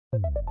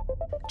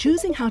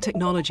Choosing how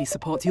technology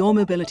supports your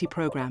mobility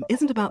program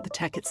isn't about the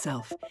tech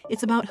itself,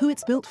 it's about who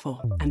it's built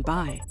for and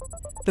by.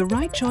 The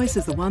right choice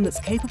is the one that's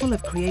capable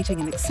of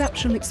creating an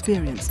exceptional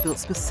experience built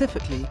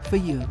specifically for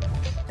you.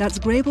 That's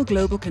Graebel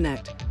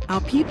globalCONNECT. Our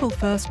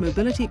people-first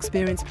mobility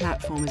experience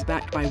platform is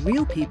backed by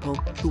real people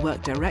who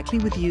work directly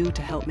with you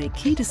to help make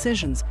key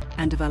decisions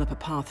and develop a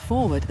path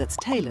forward that's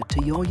tailored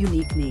to your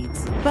unique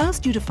needs.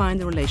 First, you define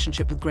the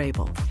relationship with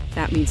Graebel.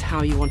 That means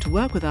how you want to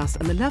work with us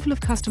and the level of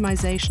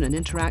customization and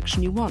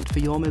interaction you want for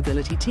your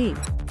mobility team.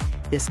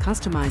 This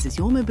customizes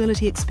your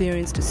mobility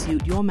experience to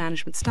suit your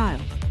management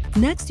style.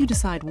 Next, you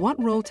decide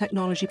what role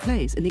technology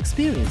plays in the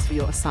experience for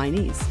your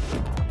assignees.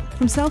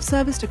 From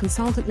self-service to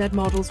consultant-led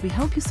models, we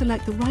help you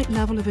select the right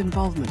level of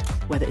involvement,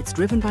 whether it's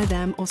driven by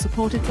them or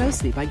supported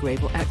closely by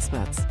Graebel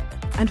experts.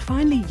 And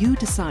finally, you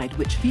decide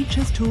which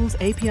features, tools,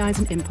 APIs,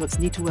 and inputs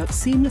need to work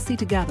seamlessly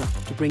together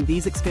to bring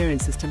these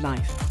experiences to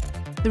life.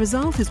 The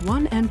result is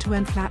one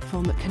end-to-end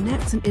platform that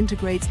connects and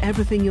integrates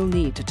everything you'll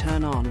need to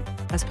turn on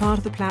as part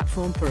of the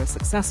platform for a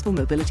successful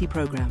mobility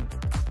program.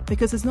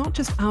 Because it's not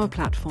just our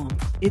platform,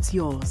 it's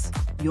yours,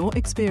 your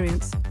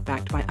experience,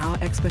 backed by our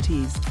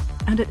expertise.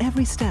 And at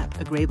every step,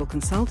 a Graebel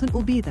consultant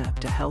will be there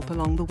to help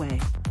along the way.